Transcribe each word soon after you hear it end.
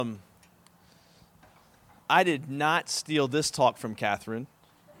I did not steal this talk from Catherine,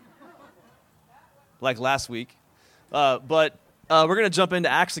 like last week. But we're going to jump into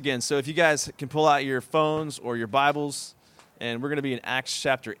Acts again. So if you guys can pull out your phones or your Bibles, and we're going to be in Acts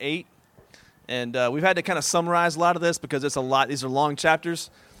chapter 8. And we've had to kind of summarize a lot of this because it's a lot. These are long chapters.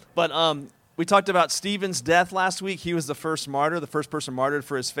 But we talked about Stephen's death last week. He was the first martyr, the first person martyred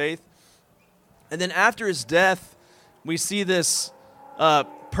for his faith. And then after his death, we see this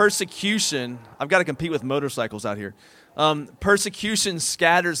persecution. I've got to compete with motorcycles out here. Persecution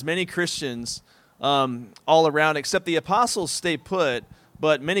scatters many Christians all around, except the apostles stay put,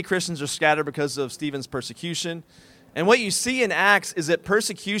 but many Christians are scattered because of Stephen's persecution. And what you see in Acts is that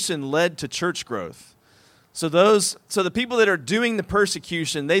persecution led to church growth. So the people that are doing the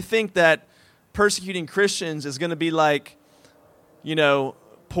persecution, they think that persecuting Christians is going to be like,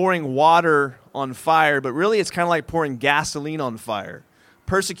 pouring water on fire, but really it's kind of like pouring gasoline on fire.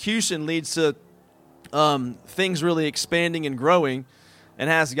 Persecution leads to things really expanding and growing and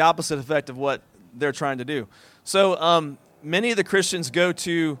has the opposite effect of what they're trying to do. So many of the Christians go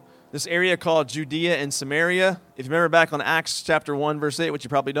to this area called Judea and Samaria. If you remember back on Acts chapter 1, verse 8, which you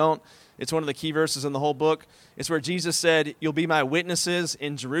probably don't, it's one of the key verses in the whole book. It's where Jesus said, "You'll be my witnesses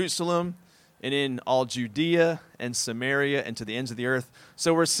in Jerusalem and in all Judea and Samaria and to the ends of the earth."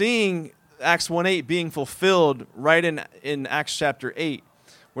 So we're seeing Acts 1:8 being fulfilled right in Acts chapter 8,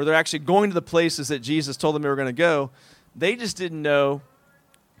 where they're actually going to the places that Jesus told them they were going to go. They just didn't know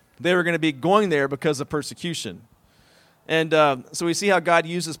they were going to be going there because of persecution. And so we see how God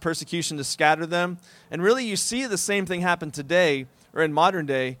uses persecution to scatter them. And really you see the same thing happen today, or in modern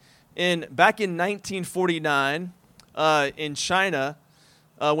day. Back in 1949, in China,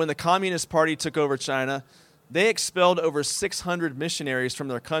 when the Communist Party took over China, they expelled over 600 missionaries from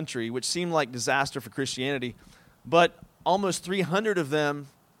their country, which seemed like disaster for Christianity. But almost 300 of them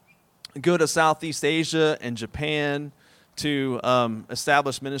go to Southeast Asia and Japan to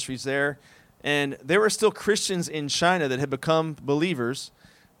establish ministries there. And there were still Christians in China that had become believers.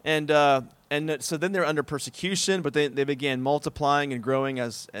 And so then they're under persecution, but they began multiplying and growing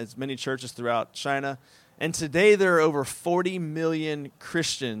as many churches throughout China. And today there are over 40 million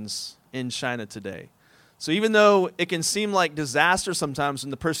Christians in China today. So even though it can seem like disaster sometimes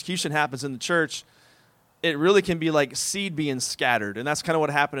when the persecution happens in the church, it really can be like seed being scattered. And that's kind of what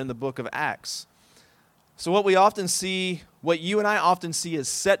happened in the book of Acts. So what you and I often see as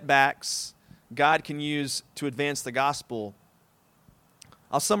setbacks, God can use to advance the gospel.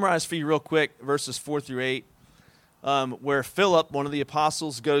 I'll summarize for you real quick verses 4 through 8, where Philip, one of the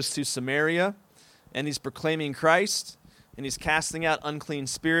apostles, goes to Samaria, and he's proclaiming Christ, and he's casting out unclean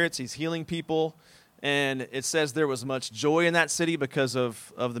spirits, he's healing people, and it says there was much joy in that city because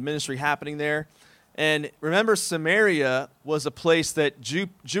of the ministry happening there. And remember, Samaria was a place that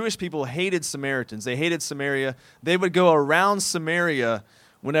Jewish people hated Samaritans. They hated Samaria. They would go around Samaria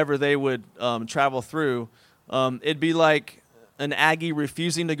whenever they would travel through. It'd be like an Aggie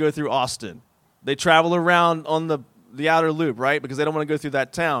refusing to go through Austin. They travel around on the outer loop, right? Because they don't want to go through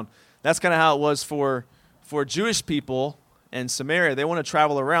that town. That's kind of how it was for Jewish people and Samaria. They want to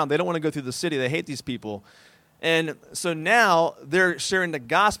travel around. They don't want to go through the city. They hate these people. And so now they're sharing the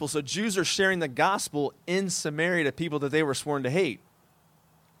gospel. So Jews are sharing the gospel in Samaria to people that they were sworn to hate.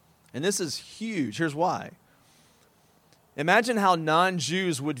 And this is huge. Here's why. Imagine how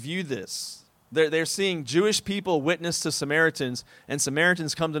non-Jews would view this. They're seeing Jewish people witness to Samaritans, and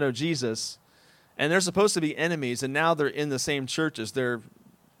Samaritans come to know Jesus, and they're supposed to be enemies, and now they're in the same churches. They're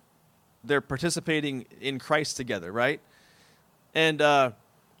participating in Christ together, right? And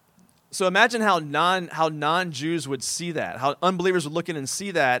so imagine how non-Jews would see that, how unbelievers would look in and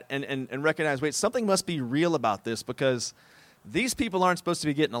see that and recognize, wait, something must be real about this because these people aren't supposed to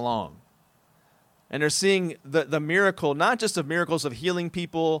be getting along. And they're seeing the miracle, not just of miracles of healing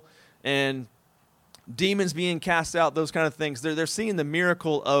people and demons being cast out, those kind of things. They're seeing the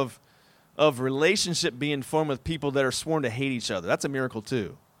miracle of relationship being formed with people that are sworn to hate each other. That's a miracle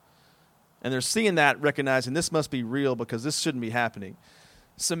too. And they're seeing that, recognizing this must be real because this shouldn't be happening.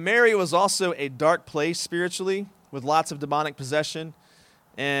 Samaria was also a dark place spiritually with lots of demonic possession.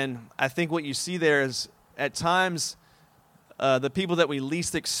 And I think what you see there is at times the people that we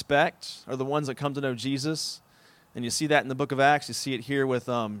least expect are the ones that come to know Jesus. And you see that in the book of Acts. You see it here with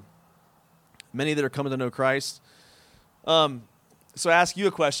many that are coming to know Christ. So I ask you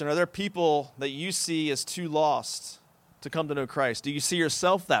a question. Are there people that you see as too lost to come to know Christ? Do you see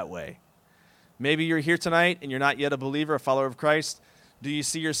yourself that way? Maybe you're here tonight and you're not yet a believer, a follower of Christ. Do you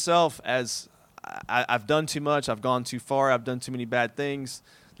see yourself as, I've done too much, I've gone too far, I've done too many bad things,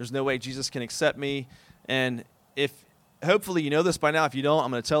 there's no way Jesus can accept me? And if hopefully you know this by now. If you don't,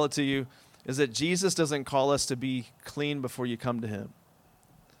 I'm going to tell it to you, is that Jesus doesn't call us to be clean before you come to him.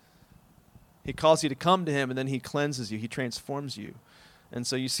 He calls you to come to him, and then he cleanses you. He transforms you. And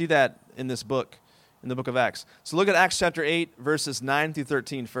so you see that in this book, in the book of Acts. So look at Acts chapter 8, verses 9 through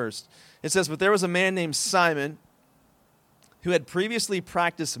 13 first. It says, "But there was a man named Simon who had previously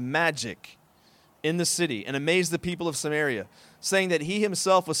practiced magic in the city and amazed the people of Samaria, saying that he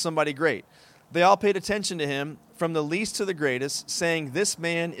himself was somebody great. They all paid attention to him, from the least to the greatest, saying, 'This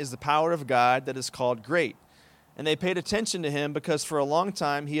man is the power of God that is called great.' And they paid attention to him because for a long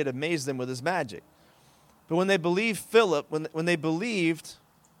time he had amazed them with his magic. But when they believed Philip,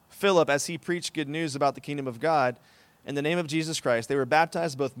 as he preached good news about the kingdom of God in the name of Jesus Christ, they were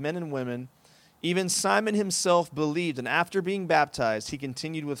baptized, both men and women. Even Simon himself believed, and after being baptized, he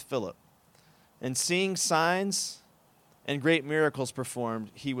continued with Philip. And seeing signs and great miracles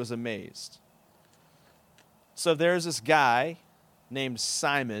performed, he was amazed." So there's this guy named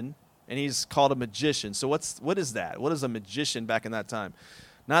Simon, and he's called a magician. So what is that? What is a magician back in that time?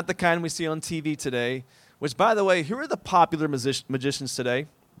 Not the kind we see on TV today, which, by the way, who are the popular magicians today?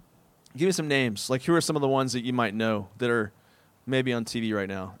 Give me some names. Like, who are some of the ones that you might know that are maybe on TV right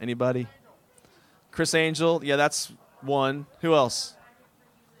now? Anybody? Chris Angel. Yeah, that's one. Who else?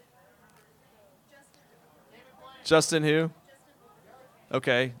 Justin who?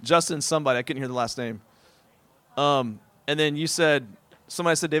 Okay. Justin somebody. I couldn't hear the last name. And then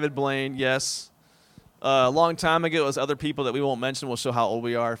somebody said David Blaine. Yes. A long time ago, it was other people that we won't mention. We'll show how old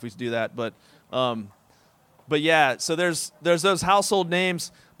we are if we do that. But yeah, so there's those household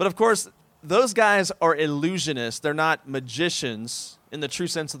names. But of course, those guys are illusionists. They're not magicians in the true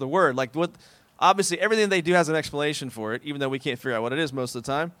sense of the word. Like, obviously, everything they do has an explanation for it, even though we can't figure out what it is most of the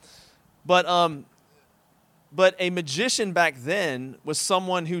time. But a magician back then was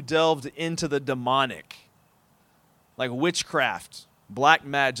someone who delved into the demonic, like witchcraft, black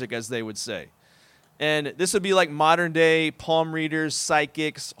magic, as they would say. And this would be like modern day palm readers,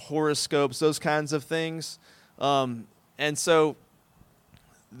 psychics, horoscopes, those kinds of things. And so,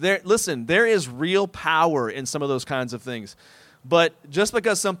 there is real power in some of those kinds of things. But just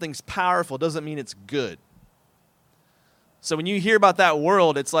because something's powerful doesn't mean it's good. So when you hear about that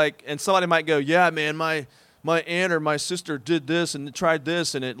world, it's like, and somebody might go, "Yeah, man, my aunt or my sister did this and tried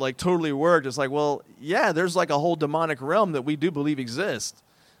this and it like totally worked." It's like, well, yeah, there's like a whole demonic realm that we do believe exists.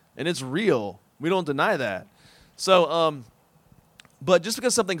 And it's real. We don't deny that. So, but just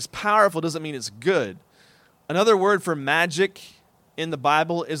because something's powerful doesn't mean it's good. Another word for magic in the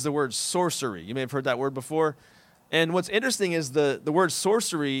Bible is the word sorcery. You may have heard that word before. And what's interesting is the word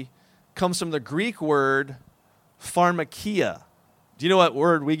sorcery comes from the Greek word pharmakia. Do you know what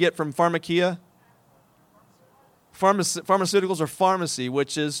word we get from pharmakia? Pharmaceuticals or pharmacy,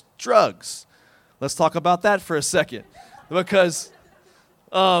 which is drugs. Let's talk about that for a second. Because,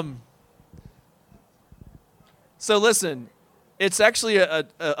 so listen, it's actually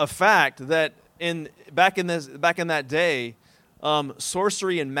a fact that back in that day,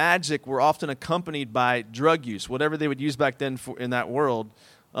 sorcery and magic were often accompanied by drug use, whatever they would use back then in that world.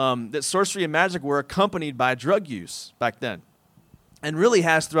 That sorcery and magic were accompanied by drug use back then, and really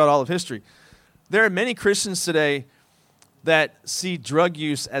has throughout all of history. There are many Christians today that see drug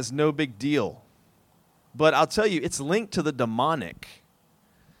use as no big deal, but I'll tell you, it's linked to the demonic,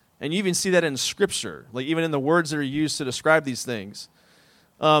 and you even see that in Scripture, like even in the words that are used to describe these things.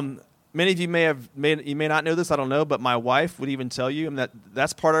 Many of you may not know this, I don't know, but my wife would even tell you, and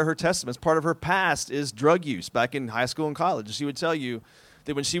that's part of her testimony. It's part of her past is drug use back in high school and college. She would tell you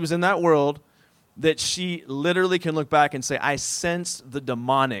that when she was in that world, that she literally can look back and say, "I sensed the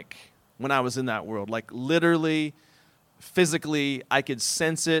demonic when I was in that world." Like literally, physically, I could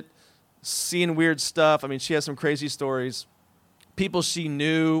sense it, seeing weird stuff. I mean, she has some crazy stories. People she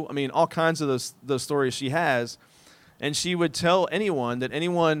knew, I mean, all kinds of those stories she has. And she would tell anyone that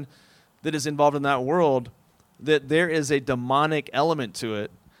is involved in that world that there is a demonic element to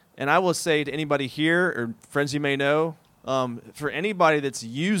it. And I will say to anybody here or friends you may know, for anybody that's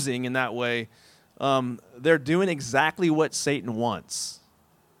using in that way, they're doing exactly what Satan wants.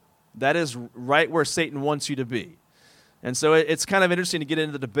 That is right where Satan wants you to be. And so it's kind of interesting to get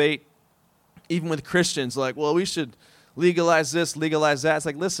into the debate, even with Christians, like, well, we should legalize this, legalize that. It's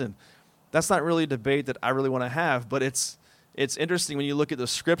like, listen, that's not really a debate that I really want to have, but it's interesting when you look at the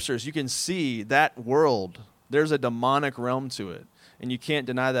Scriptures, you can see that world, there's a demonic realm to it, and you can't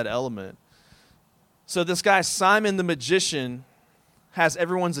deny that element. So this guy, Simon the magician, has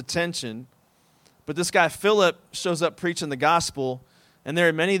everyone's attention, but this guy, Philip, shows up preaching the gospel, and there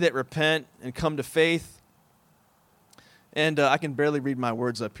are many that repent and come to faith. And I can barely read my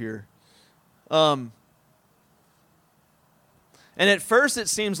words up here. And at first it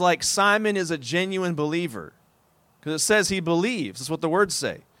seems like Simon is a genuine believer because it says he believes. That's what the words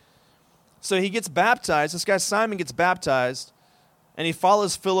say. So he gets baptized. This guy Simon gets baptized, and he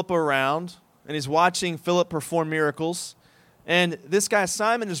follows Philip around, and he's watching Philip perform miracles. And this guy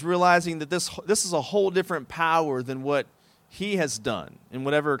Simon is realizing that this is a whole different power than what he has done in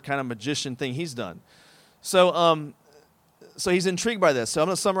whatever kind of magician thing he's done. So he's intrigued by this. So I'm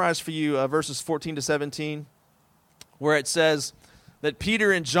going to summarize for you verses 14 to 17, where it says that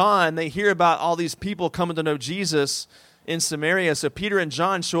Peter and John, they hear about all these people coming to know Jesus in Samaria. So Peter and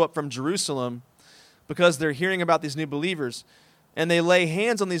John show up from Jerusalem because they're hearing about these new believers. And they lay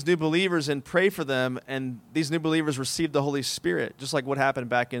hands on these new believers and pray for them, and these new believers receive the Holy Spirit, just like what happened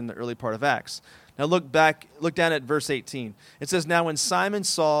back in the early part of Acts. Now look down at verse 18. It says, "Now when Simon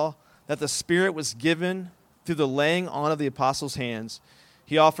saw that the Spirit was given through the laying on of the apostles' hands,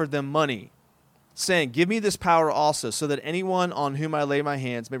 he offered them money, saying, 'Give me this power also, so that anyone on whom I lay my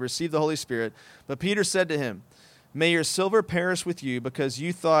hands may receive the Holy Spirit.' But Peter said to him, 'May your silver perish with you, because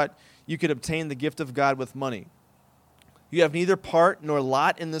you thought you could obtain the gift of God with money. You have neither part nor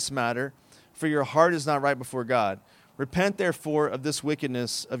lot in this matter, for your heart is not right before God. Repent, therefore, of this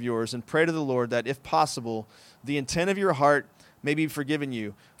wickedness of yours, and pray to the Lord that, if possible, the intent of your heart may be forgiven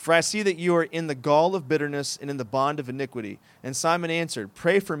you. For I see that you are in the gall of bitterness and in the bond of iniquity.' And Simon answered,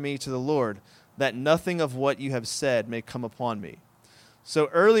 'Pray for me to the Lord, that nothing of what you have said may come upon me.'" So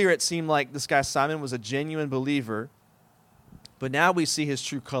earlier it seemed like this guy Simon was a genuine believer, but now we see his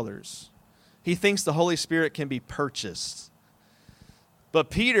true colors. He thinks the Holy Spirit can be purchased. But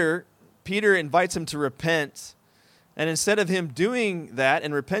Peter invites him to repent. And instead of him doing that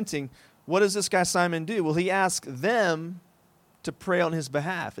and repenting, what does this guy Simon do? Well, he asks them to pray on his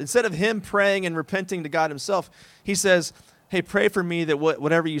behalf. Instead of him praying and repenting to God himself, he says, "Hey, pray for me that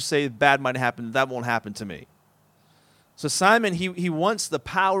whatever you say bad might happen, that won't happen to me." So Simon, he wants the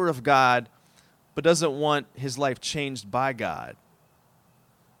power of God, but doesn't want his life changed by God.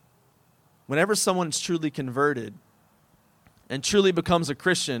 Whenever someone's truly converted and truly becomes a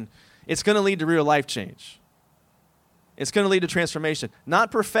Christian, it's going to lead to real life change. It's going to lead to transformation.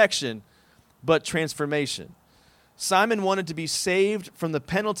 Not perfection, but transformation. Simon wanted to be saved from the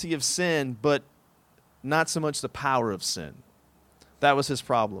penalty of sin, but not so much the power of sin. That was his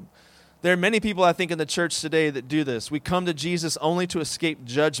problem. There are many people, I think, in the church today that do this. We come to Jesus only to escape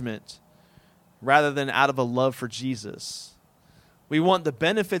judgment rather than out of a love for Jesus. We want the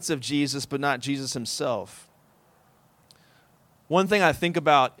benefits of Jesus, but not Jesus himself. One thing I think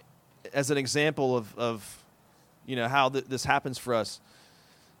about as an example of how this happens for us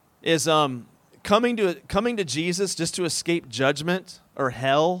is coming to Jesus just to escape judgment or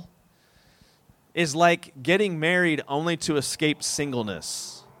hell is like getting married only to escape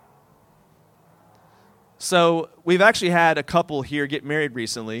singleness. So we've actually had a couple here get married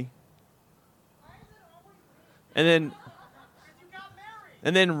recently. And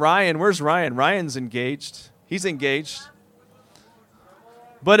then Ryan, where's Ryan? Ryan's engaged. He's engaged.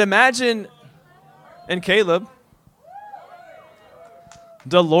 But imagine, and Caleb,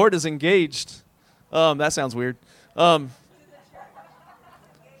 the Lord is engaged. That sounds weird.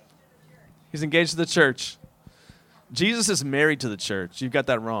 He's engaged to the church. Jesus is married to the church. You've got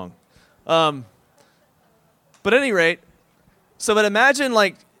that wrong. But at any rate, but imagine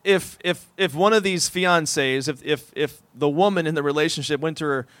like if one of these fiancés, if the woman in the relationship went to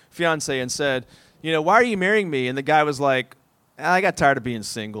her fiancé and said, "Why are you marrying me?" And the guy was like, "I got tired of being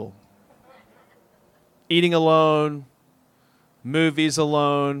single. Eating alone, movies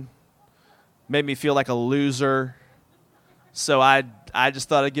alone, made me feel like a loser. So I just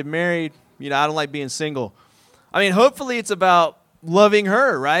thought I'd get married. I don't like being single." I mean, hopefully it's about loving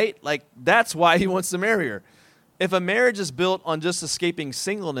her, right? Like, that's why he wants to marry her. If a marriage is built on just escaping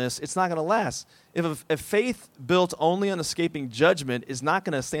singleness, it's not going to last. If faith built only on escaping judgment is not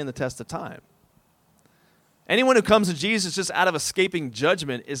going to stand the test of time. Anyone who comes to Jesus just out of escaping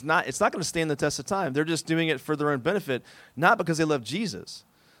judgment it's not going to stand the test of time. They're just doing it for their own benefit, not because they love Jesus.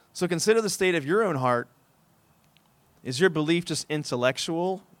 So consider the state of your own heart. Is your belief just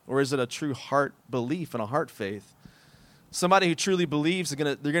intellectual, or is it a true heart belief and a heart faith? Somebody who truly believes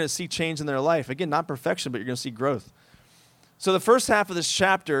they're going to see change in their life. Again, not perfection, but you're going to see growth. So the first half of this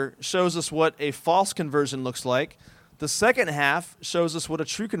chapter shows us what a false conversion looks like. The second half shows us what a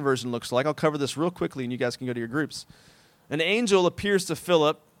true conversion looks like. I'll cover this real quickly, and you guys can go to your groups. An angel appears to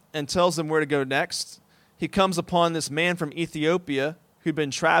Philip and tells him where to go next. He comes upon this man from Ethiopia who'd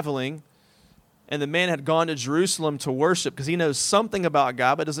been traveling, and the man had gone to Jerusalem to worship because he knows something about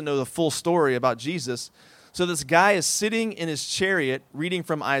God but doesn't know the full story about Jesus. So this guy is sitting in his chariot reading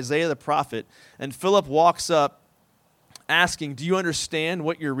from Isaiah the prophet, and Philip walks up, asking, do you understand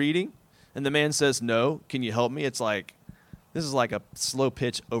what you're reading? And the man says, no. Can you help me? It's like, this is like a slow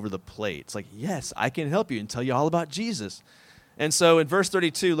pitch over the plate. It's like, yes, I can help you and tell you all about Jesus. And so in verse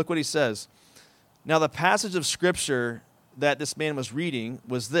 32, look what he says. Now the passage of Scripture that this man was reading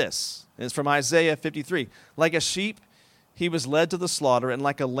was this. And it's from Isaiah 53. Like a sheep, he was led to the slaughter, and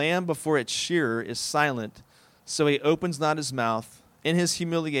like a lamb before its shearer is silent, so he opens not his mouth. In his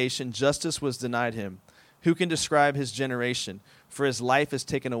humiliation, justice was denied him. Who can describe his generation? For his life is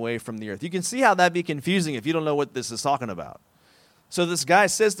taken away from the earth. You can see how that'd be confusing if you don't know what this is talking about. So this guy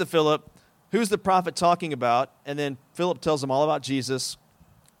says to Philip, who's the prophet talking about? And then Philip tells him all about Jesus.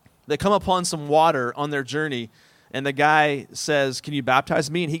 They come upon some water on their journey, and the guy says, can you baptize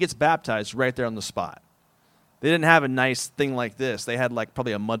me? And he gets baptized right there on the spot. They didn't have a nice thing like this. They had like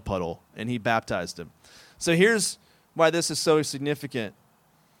probably a mud puddle, and he baptized him. So here's why this is so significant.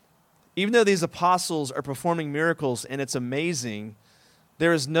 Even though these apostles are performing miracles and it's amazing,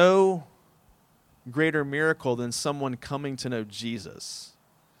 there is no greater miracle than someone coming to know Jesus.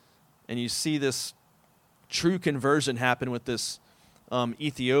 And you see this true conversion happen with this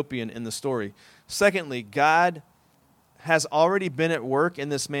Ethiopian in the story. Secondly, God has already been at work in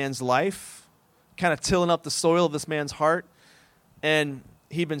this man's life, kind of tilling up the soil of this man's heart. And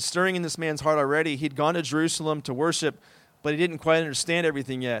he'd been stirring in this man's heart already. He'd gone to Jerusalem to worship, but he didn't quite understand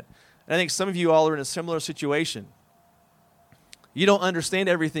everything yet. And I think some of you all are in a similar situation. You don't understand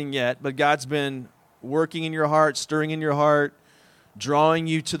everything yet, but God's been working in your heart, stirring in your heart, drawing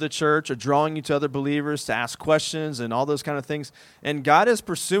you to the church or drawing you to other believers to ask questions and all those kind of things. And God is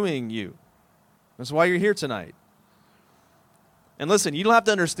pursuing you. That's why you're here tonight. And listen, you don't have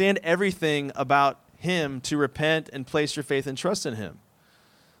to understand everything about him to repent and place your faith and trust in him.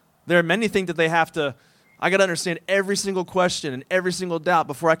 There are many things that I got to understand every single question and every single doubt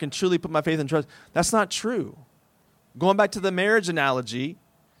before I can truly put my faith and trust. That's not true. Going back to the marriage analogy,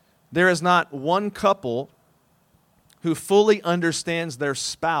 there is not one couple who fully understands their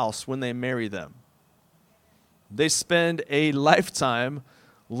spouse when they marry them. They spend a lifetime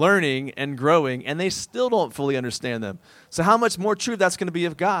learning and growing, and they still don't fully understand them. So how much more true that's going to be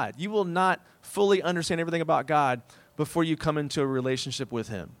of God? You will not fully understand everything about God before you come into a relationship with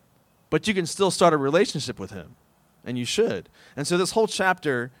him. But you can still start a relationship with him, and you should. And so this whole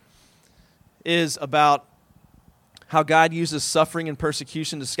chapter is about how God uses suffering and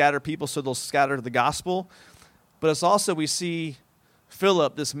persecution to scatter people so they'll scatter the gospel. But it's also, we see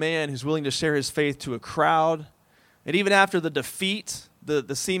Philip, this man who's willing to share his faith to a crowd. And even after the defeat,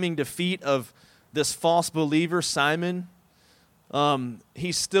 the seeming defeat of this false believer, Simon,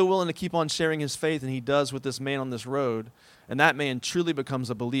 he's still willing to keep on sharing his faith, and he does with this man on this road. And that man truly becomes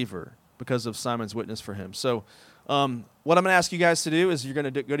a believer because of Simon's witness for him. So what I'm going to ask you guys to do is you're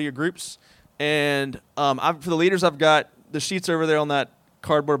going to go to your groups. And for the leaders, I've got the sheets over there on that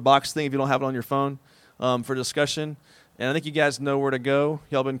cardboard box thing if you don't have it on your phone for discussion. And I think you guys know where to go.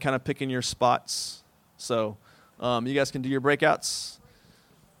 Y'all been kind of picking your spots. So you guys can do your breakouts.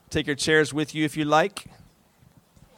 Take your chairs with you if you like.